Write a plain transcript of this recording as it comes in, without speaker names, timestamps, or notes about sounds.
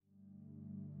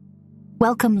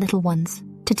Welcome, little ones,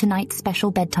 to tonight's special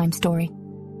bedtime story.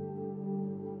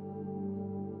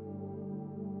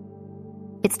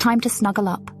 It's time to snuggle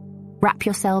up, wrap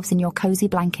yourselves in your cozy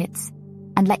blankets,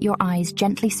 and let your eyes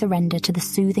gently surrender to the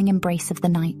soothing embrace of the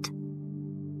night.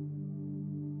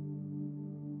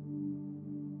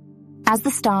 As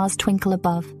the stars twinkle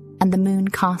above and the moon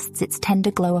casts its tender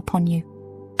glow upon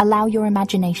you, allow your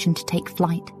imagination to take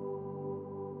flight.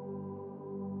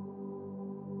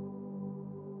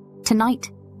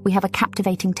 Tonight, we have a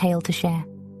captivating tale to share,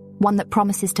 one that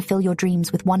promises to fill your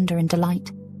dreams with wonder and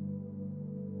delight.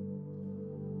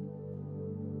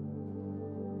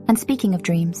 And speaking of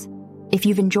dreams, if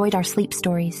you've enjoyed our sleep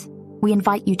stories, we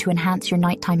invite you to enhance your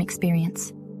nighttime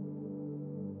experience.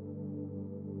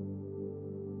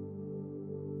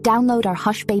 Download our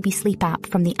Hush Baby Sleep app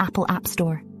from the Apple App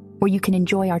Store, where you can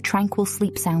enjoy our tranquil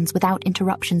sleep sounds without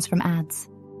interruptions from ads.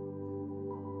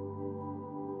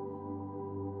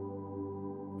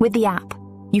 With the app,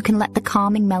 you can let the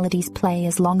calming melodies play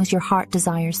as long as your heart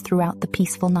desires throughout the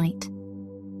peaceful night.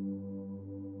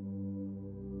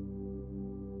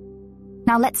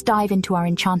 Now let's dive into our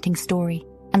enchanting story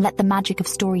and let the magic of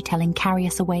storytelling carry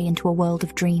us away into a world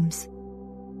of dreams.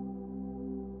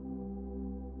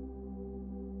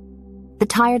 The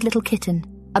Tired Little Kitten,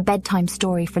 a bedtime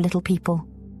story for little people.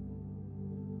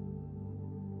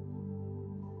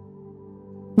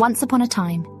 Once upon a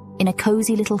time, in a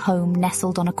cozy little home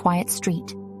nestled on a quiet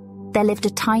street, there lived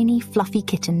a tiny, fluffy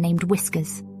kitten named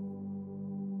Whiskers.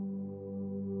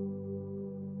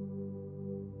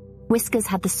 Whiskers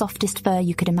had the softest fur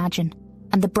you could imagine,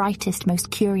 and the brightest,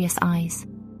 most curious eyes.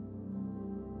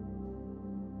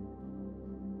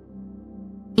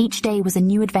 Each day was a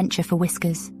new adventure for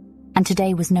Whiskers, and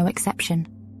today was no exception.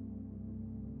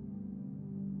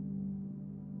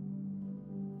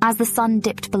 As the sun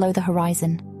dipped below the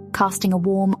horizon, casting a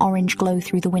warm orange glow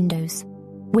through the windows,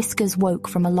 Whiskers woke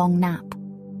from a long nap.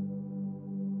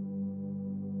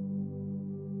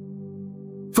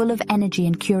 Full of energy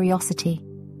and curiosity,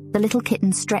 the little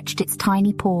kitten stretched its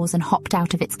tiny paws and hopped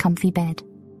out of its comfy bed.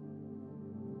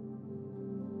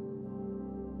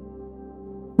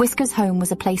 Whiskers' home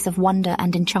was a place of wonder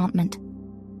and enchantment.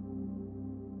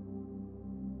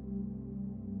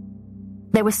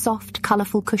 There were soft,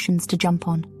 colourful cushions to jump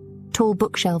on, tall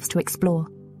bookshelves to explore,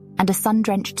 and a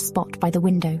sun-drenched spot by the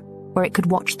window where it could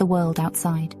watch the world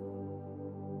outside.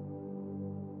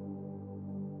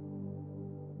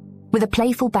 With a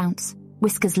playful bounce,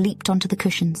 Whiskers leaped onto the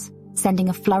cushions, sending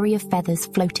a flurry of feathers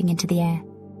floating into the air.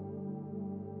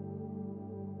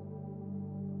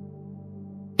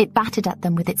 It batted at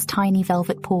them with its tiny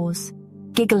velvet paws,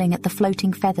 giggling at the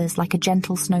floating feathers like a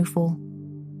gentle snowfall.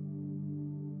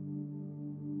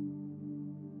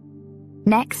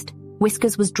 Next,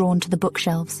 Whiskers was drawn to the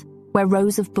bookshelves, where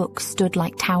rows of books stood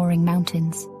like towering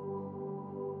mountains.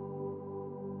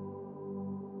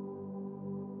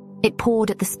 It pawed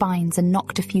at the spines and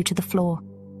knocked a few to the floor,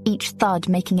 each thud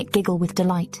making it giggle with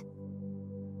delight.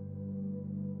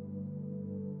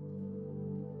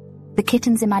 The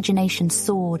kitten's imagination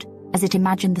soared as it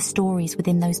imagined the stories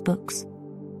within those books.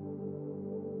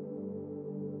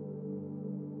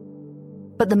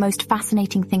 But the most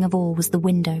fascinating thing of all was the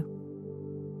window.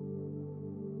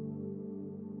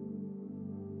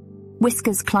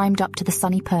 Whiskers climbed up to the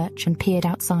sunny perch and peered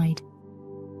outside.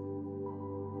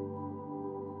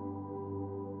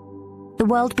 The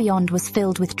world beyond was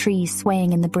filled with trees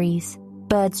swaying in the breeze,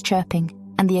 birds chirping,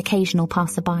 and the occasional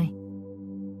passerby.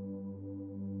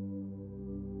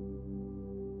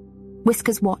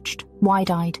 Whiskers watched,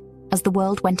 wide-eyed, as the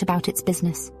world went about its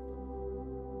business.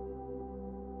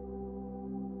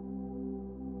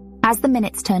 As the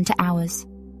minutes turned to hours,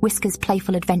 Whiskers'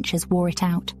 playful adventures wore it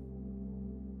out.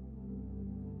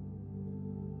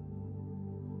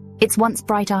 Its once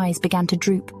bright eyes began to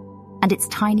droop, and its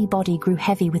tiny body grew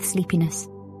heavy with sleepiness.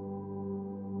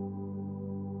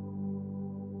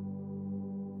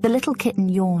 The little kitten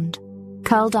yawned,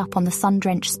 curled up on the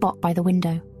sun-drenched spot by the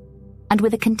window, and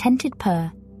with a contented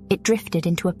purr, it drifted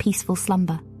into a peaceful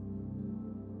slumber.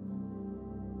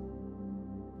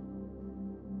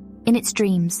 In its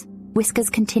dreams, Whiskers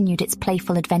continued its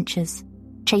playful adventures,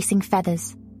 chasing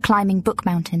feathers, climbing book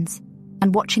mountains,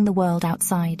 and watching the world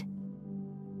outside.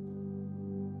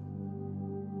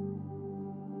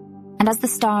 And as the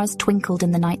stars twinkled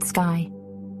in the night sky,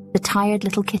 the tired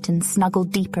little kitten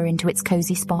snuggled deeper into its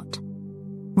cozy spot,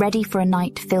 ready for a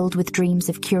night filled with dreams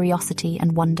of curiosity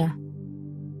and wonder.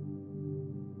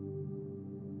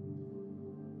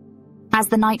 As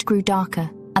the night grew darker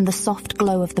and the soft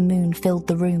glow of the moon filled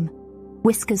the room,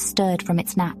 Whiskers stirred from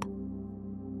its nap.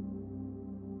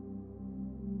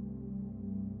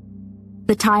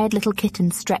 The tired little kitten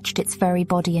stretched its furry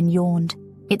body and yawned,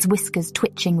 its whiskers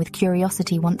twitching with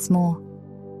curiosity once more.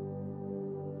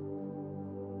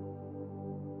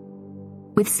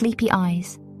 With sleepy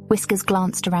eyes, Whiskers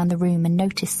glanced around the room and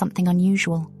noticed something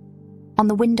unusual. On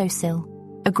the windowsill,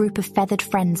 a group of feathered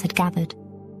friends had gathered.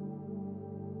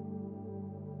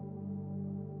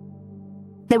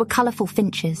 There were colourful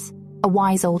finches, a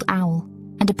wise old owl,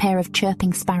 and a pair of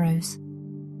chirping sparrows.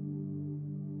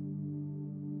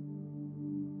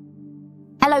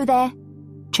 "Hello there,"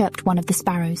 chirped one of the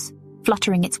sparrows,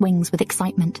 fluttering its wings with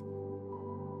excitement.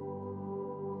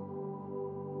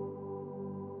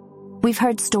 "We've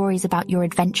heard stories about your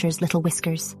adventures, little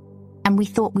Whiskers, and we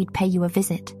thought we'd pay you a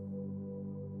visit."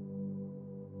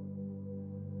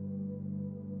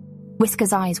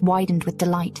 Whiskers' eyes widened with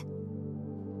delight.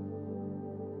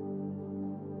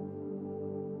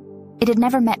 It had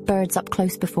never met birds up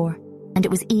close before, and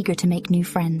it was eager to make new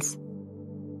friends.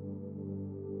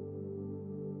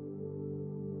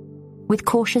 With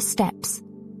cautious steps,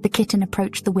 the kitten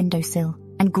approached the windowsill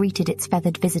and greeted its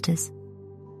feathered visitors.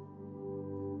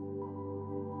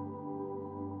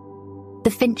 The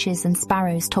finches and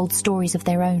sparrows told stories of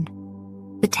their own,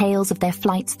 the tales of their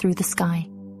flights through the sky,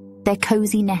 their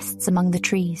cozy nests among the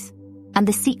trees, and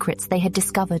the secrets they had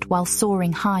discovered while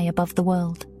soaring high above the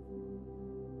world.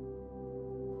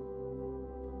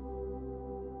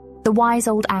 The wise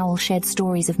old owl shared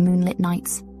stories of moonlit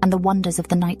nights and the wonders of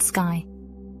the night sky.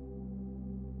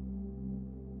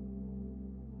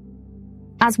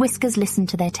 As Whiskers listened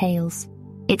to their tales,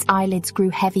 its eyelids grew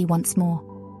heavy once more.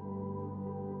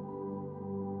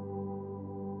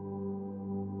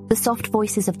 The soft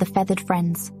voices of the feathered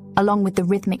friends, along with the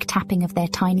rhythmic tapping of their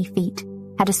tiny feet,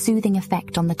 had a soothing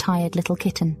effect on the tired little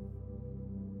kitten.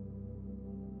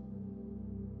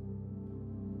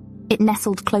 It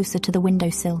nestled closer to the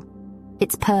windowsill,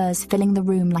 its purrs filling the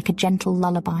room like a gentle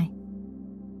lullaby.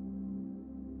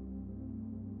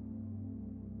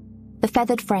 The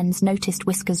feathered friends noticed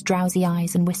Whiskers' drowsy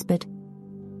eyes and whispered,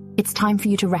 "It's time for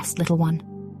you to rest, little one.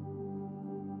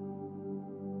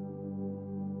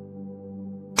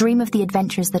 Dream of the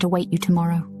adventures that await you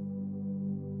tomorrow."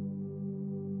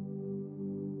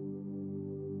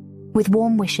 With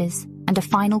warm wishes and a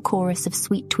final chorus of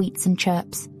sweet tweets and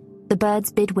chirps, the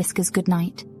birds bid Whiskers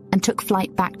goodnight and took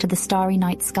flight back to the starry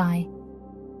night sky.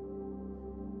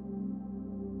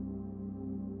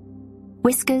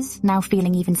 Whiskers, now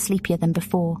feeling even sleepier than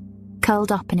before,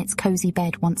 curled up in its cozy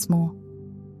bed once more.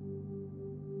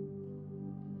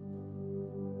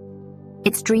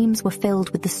 Its dreams were filled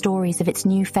with the stories of its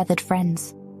new feathered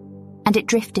friends, and it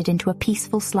drifted into a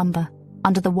peaceful slumber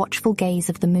under the watchful gaze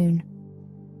of the moon.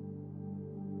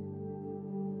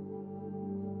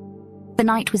 The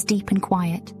night was deep and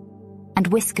quiet, and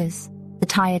Whiskers, the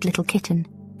tired little kitten,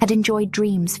 had enjoyed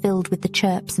dreams filled with the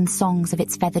chirps and songs of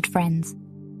its feathered friends.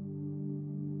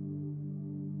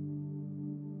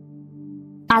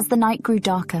 As the night grew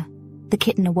darker, the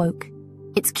kitten awoke,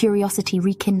 its curiosity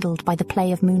rekindled by the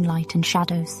play of moonlight and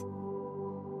shadows.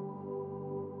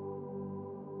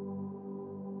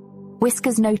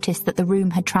 Whiskers noticed that the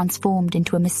room had transformed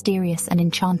into a mysterious and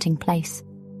enchanting place.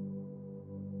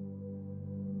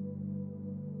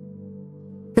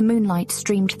 The moonlight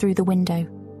streamed through the window,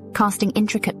 casting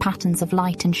intricate patterns of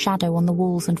light and shadow on the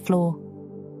walls and floor.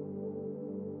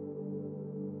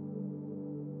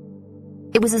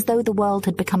 It was as though the world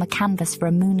had become a canvas for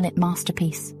a moonlit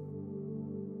masterpiece.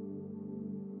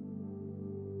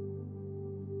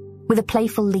 With a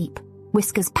playful leap,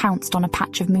 Whiskers pounced on a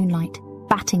patch of moonlight,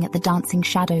 batting at the dancing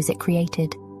shadows it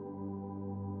created.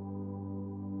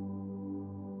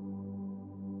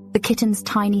 The kitten's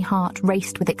tiny heart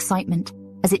raced with excitement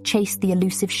as it chased the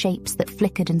elusive shapes that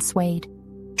flickered and swayed,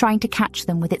 trying to catch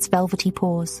them with its velvety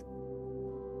paws.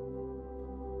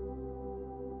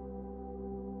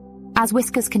 As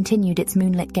Whiskers continued its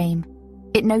moonlit game,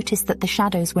 it noticed that the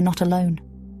shadows were not alone.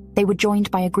 They were joined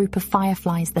by a group of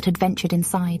fireflies that had ventured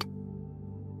inside.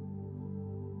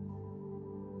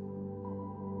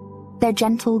 Their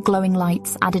gentle, glowing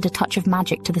lights added a touch of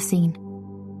magic to the scene.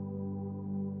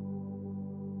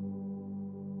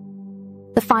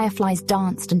 The fireflies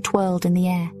danced and twirled in the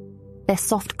air, their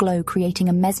soft glow creating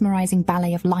a mesmerizing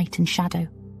ballet of light and shadow.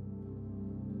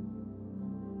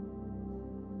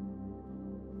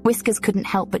 Whiskers couldn't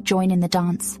help but join in the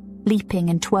dance,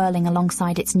 leaping and twirling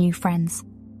alongside its new friends.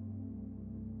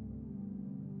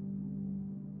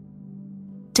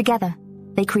 Together,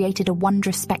 they created a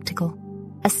wondrous spectacle,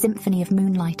 a symphony of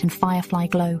moonlight and firefly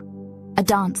glow, a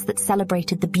dance that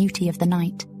celebrated the beauty of the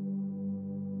night.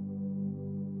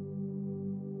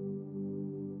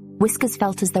 Whiskers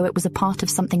felt as though it was a part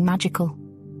of something magical,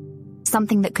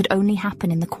 something that could only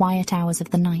happen in the quiet hours of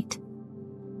the night.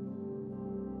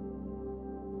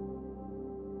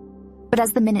 But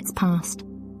as the minutes passed,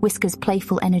 Whisker's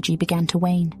playful energy began to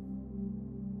wane.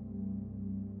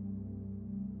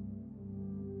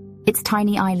 Its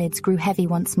tiny eyelids grew heavy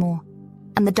once more,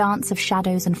 and the dance of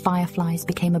shadows and fireflies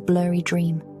became a blurry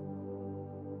dream.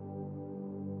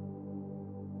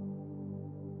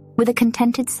 With a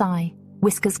contented sigh,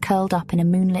 Whiskers curled up in a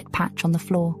moonlit patch on the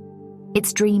floor,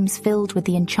 its dreams filled with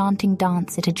the enchanting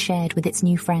dance it had shared with its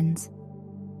new friends.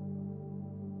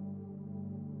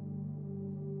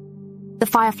 The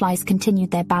fireflies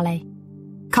continued their ballet,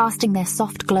 casting their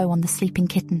soft glow on the sleeping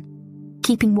kitten,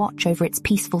 keeping watch over its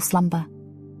peaceful slumber.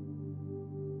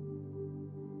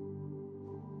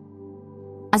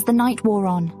 As the night wore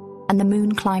on and the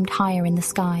moon climbed higher in the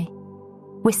sky,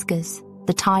 Whiskers,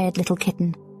 the tired little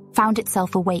kitten, found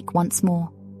itself awake once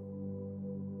more.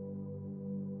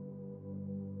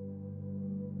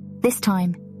 This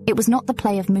time, it was not the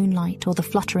play of moonlight or the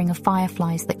fluttering of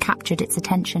fireflies that captured its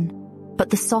attention, but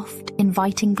the soft,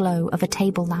 inviting glow of a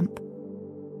table lamp.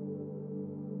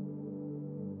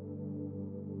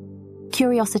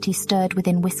 Curiosity stirred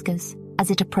within Whiskers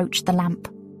as it approached the lamp.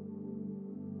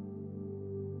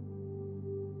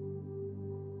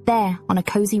 There, on a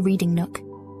cozy reading nook,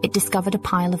 it discovered a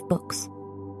pile of books.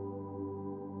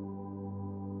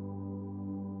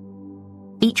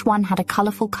 Each one had a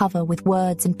colourful cover with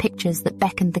words and pictures that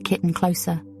beckoned the kitten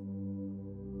closer.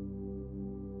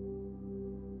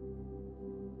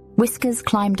 Whiskers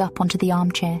climbed up onto the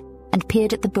armchair and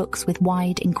peered at the books with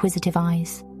wide, inquisitive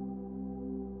eyes.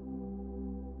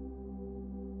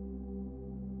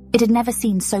 It had never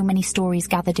seen so many stories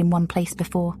gathered in one place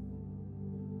before.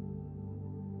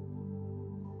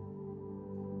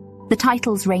 The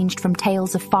titles ranged from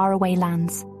tales of faraway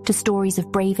lands to stories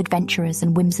of brave adventurers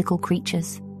and whimsical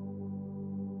creatures.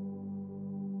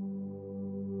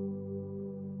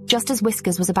 Just as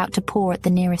Whiskers was about to paw at the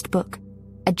nearest book,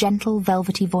 a gentle,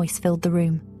 velvety voice filled the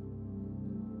room.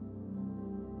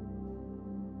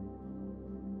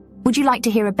 "Would you like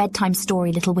to hear a bedtime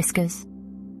story, little Whiskers?"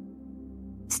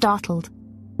 Startled,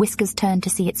 Whiskers turned to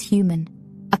see its human,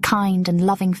 a kind and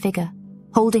loving figure,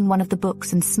 holding one of the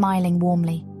books and smiling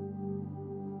warmly.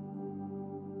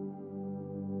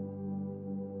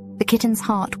 The kitten's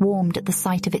heart warmed at the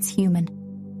sight of its human,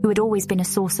 who had always been a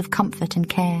source of comfort and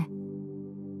care.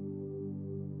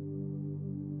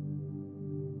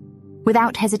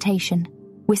 Without hesitation,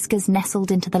 Whiskers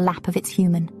nestled into the lap of its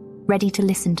human, ready to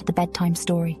listen to the bedtime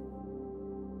story.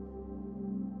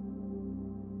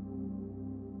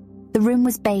 The room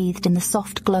was bathed in the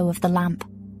soft glow of the lamp,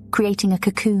 creating a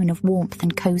cocoon of warmth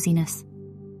and coziness.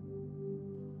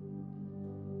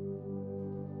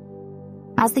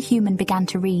 As the human began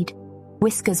to read,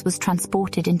 Whiskers was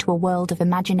transported into a world of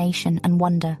imagination and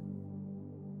wonder.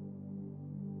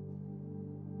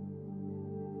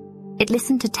 It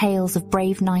listened to tales of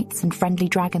brave knights and friendly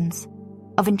dragons,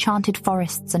 of enchanted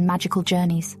forests and magical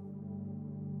journeys.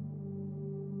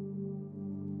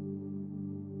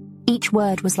 Each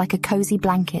word was like a cozy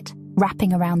blanket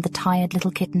wrapping around the tired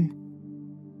little kitten.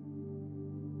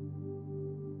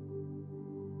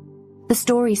 The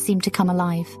stories seemed to come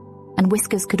alive, and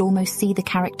Whiskers could almost see the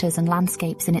characters and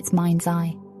landscapes in its mind's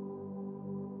eye.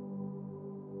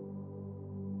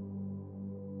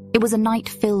 It was a night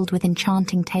filled with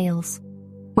enchanting tales,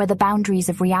 where the boundaries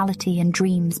of reality and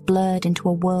dreams blurred into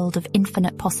a world of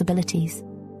infinite possibilities.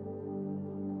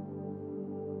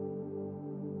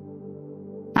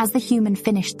 As the human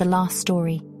finished the last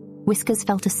story, Whiskers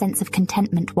felt a sense of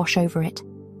contentment wash over it.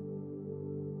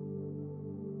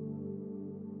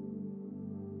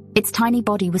 Its tiny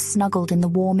body was snuggled in the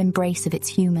warm embrace of its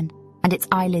human, and its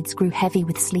eyelids grew heavy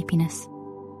with sleepiness.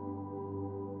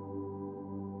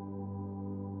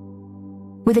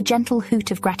 With a gentle hoot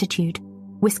of gratitude,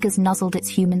 Whiskers nuzzled its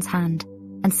human's hand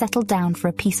and settled down for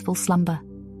a peaceful slumber,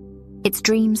 its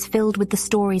dreams filled with the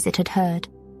stories it had heard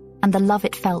and the love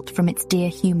it felt from its dear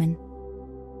human.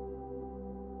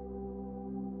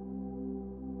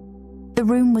 The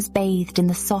room was bathed in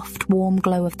the soft, warm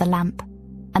glow of the lamp,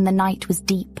 and the night was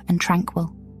deep and tranquil.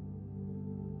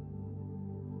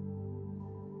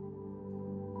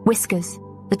 Whiskers,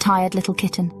 the tired little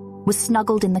kitten, was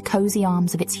snuggled in the cozy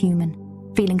arms of its human,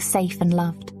 feeling safe and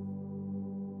loved.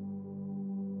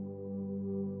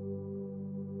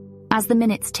 As the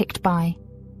minutes ticked by,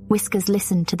 Whiskers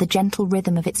listened to the gentle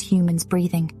rhythm of its human's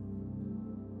breathing.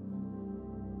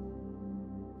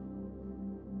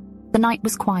 The night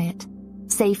was quiet,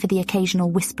 save for the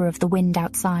occasional whisper of the wind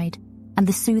outside and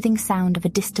the soothing sound of a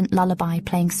distant lullaby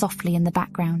playing softly in the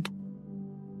background.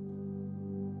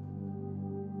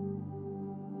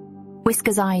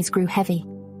 Whisker's eyes grew heavy,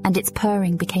 and its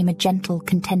purring became a gentle,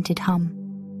 contented hum.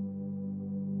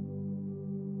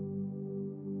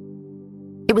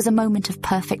 It was a moment of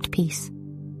perfect peace,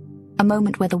 a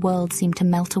moment where the world seemed to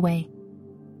melt away,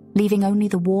 leaving only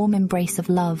the warm embrace of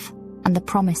love and the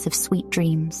promise of sweet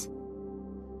dreams.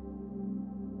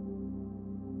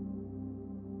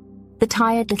 The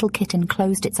tired little kitten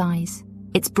closed its eyes,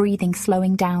 its breathing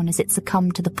slowing down as it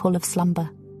succumbed to the pull of slumber.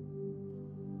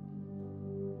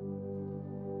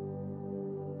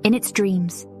 In its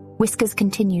dreams, Whiskers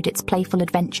continued its playful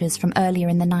adventures from earlier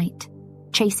in the night,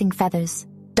 chasing feathers,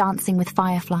 dancing with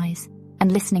fireflies,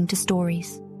 and listening to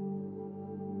stories.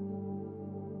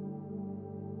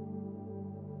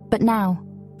 But now,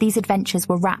 these adventures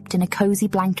were wrapped in a cozy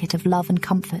blanket of love and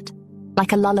comfort,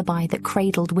 like a lullaby that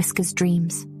cradled Whisker's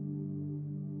dreams.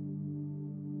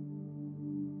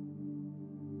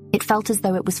 It felt as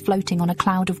though it was floating on a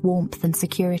cloud of warmth and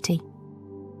security.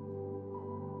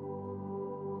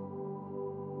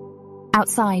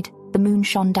 Outside, the moon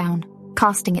shone down,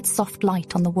 casting its soft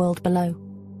light on the world below.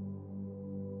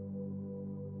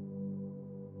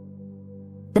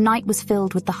 The night was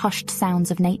filled with the hushed sounds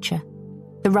of nature,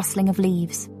 the rustling of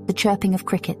leaves, the chirping of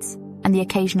crickets, and the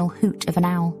occasional hoot of an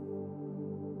owl.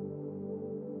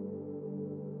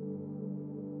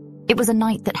 It was a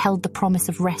night that held the promise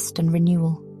of rest and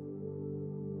renewal.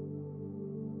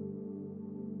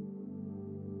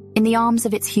 In the arms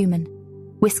of its human,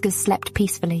 Whiskers slept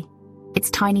peacefully, its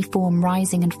tiny form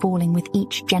rising and falling with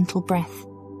each gentle breath.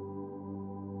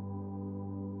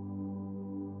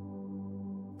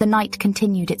 The night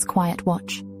continued its quiet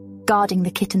watch, guarding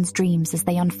the kitten's dreams as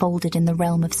they unfolded in the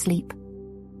realm of sleep.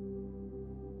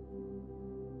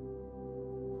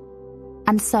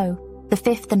 And so, the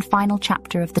fifth and final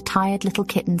chapter of the tired little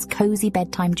kitten's cozy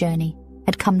bedtime journey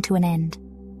had come to an end,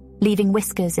 leaving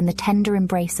Whiskers in the tender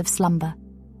embrace of slumber,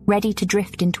 ready to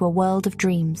drift into a world of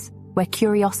dreams where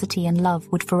curiosity and love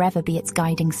would forever be its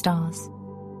guiding stars.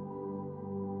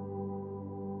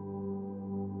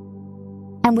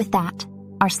 And with that,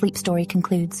 our sleep story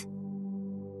concludes.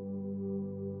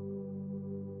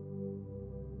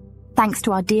 Thanks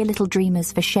to our dear little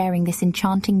dreamers for sharing this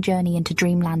enchanting journey into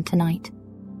dreamland tonight.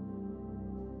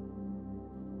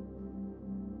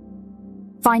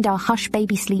 Find our Hush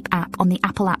Baby Sleep app on the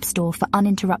Apple App Store for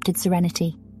uninterrupted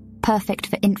serenity, perfect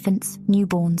for infants,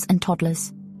 newborns, and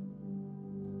toddlers.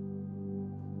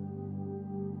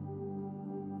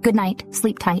 Good night,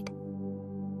 sleep tight.